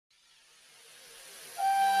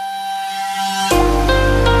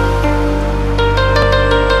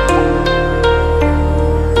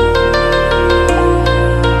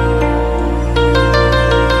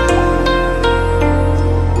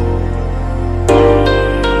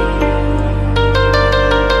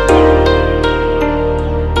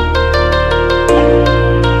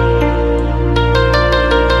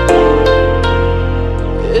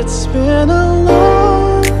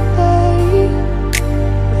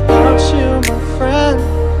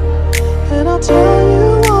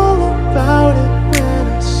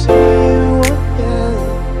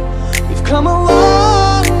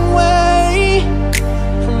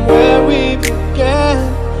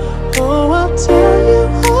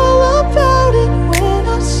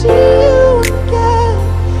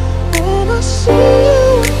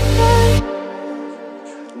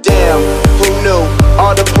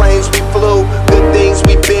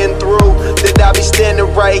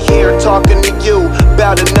here talking to you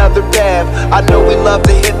about another path. I know we love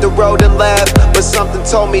to hit the road and laugh, but something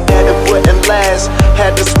told me that it wouldn't last.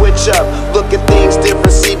 Had to switch up, look at things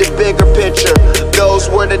different, see the bigger picture. Those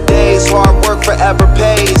were the days, hard work forever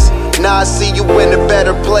pays. Now I see you in a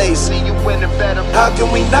better place. How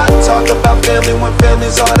can we not talk about family when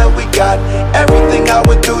family's all that we got? Everything I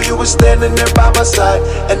went through, you were standing there by my side,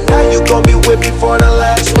 and now you gon' be with me for the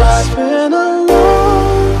last ride. It's been a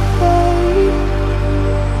long way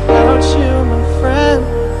without you, my friend,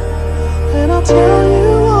 and I'll tell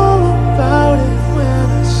you all about it when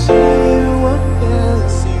I see you again.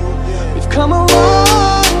 We've come a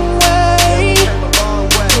long way from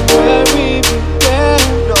where we began.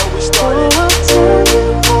 Oh, I'll tell you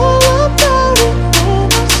all about it when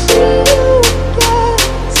I see you again.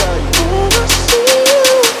 When I see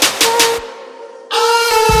you again.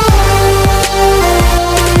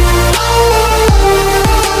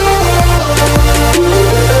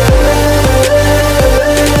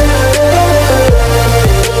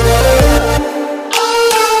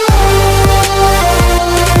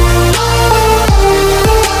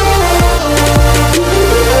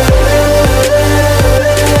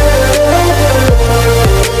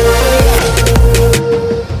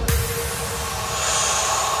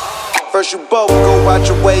 First you both go out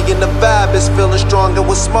your way and the vibe is feeling strong, and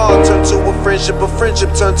what's small turn to a friendship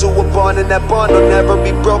turn to a bond, and that bond will never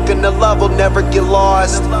be broken, the love will never get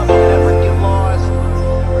lost.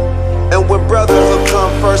 And when brotherhood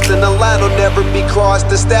come first, then the line will never be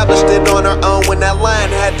crossed. Established it on our own when that line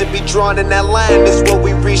had to be drawn, and that line is what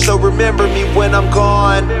we reach, so remember me when I'm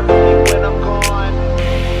gone.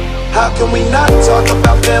 How can we not talk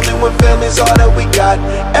about family when family's all that we got?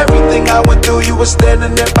 Everything I went through, you were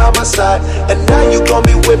standing there by my side, and now you gon'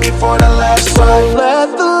 be with me for the last ride. So let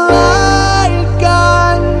the light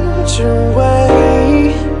guide your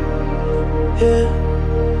way, yeah.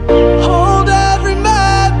 Hold every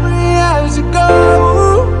memory as you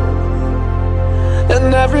go,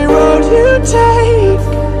 and every road you take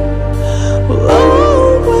will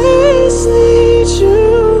always lead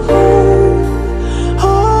you home.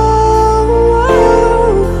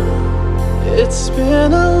 It's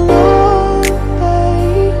been a long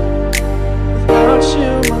day without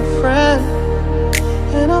you, my friend,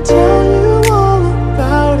 and I'll tell you all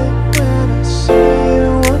about it when I see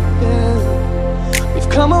you again. We've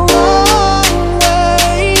come a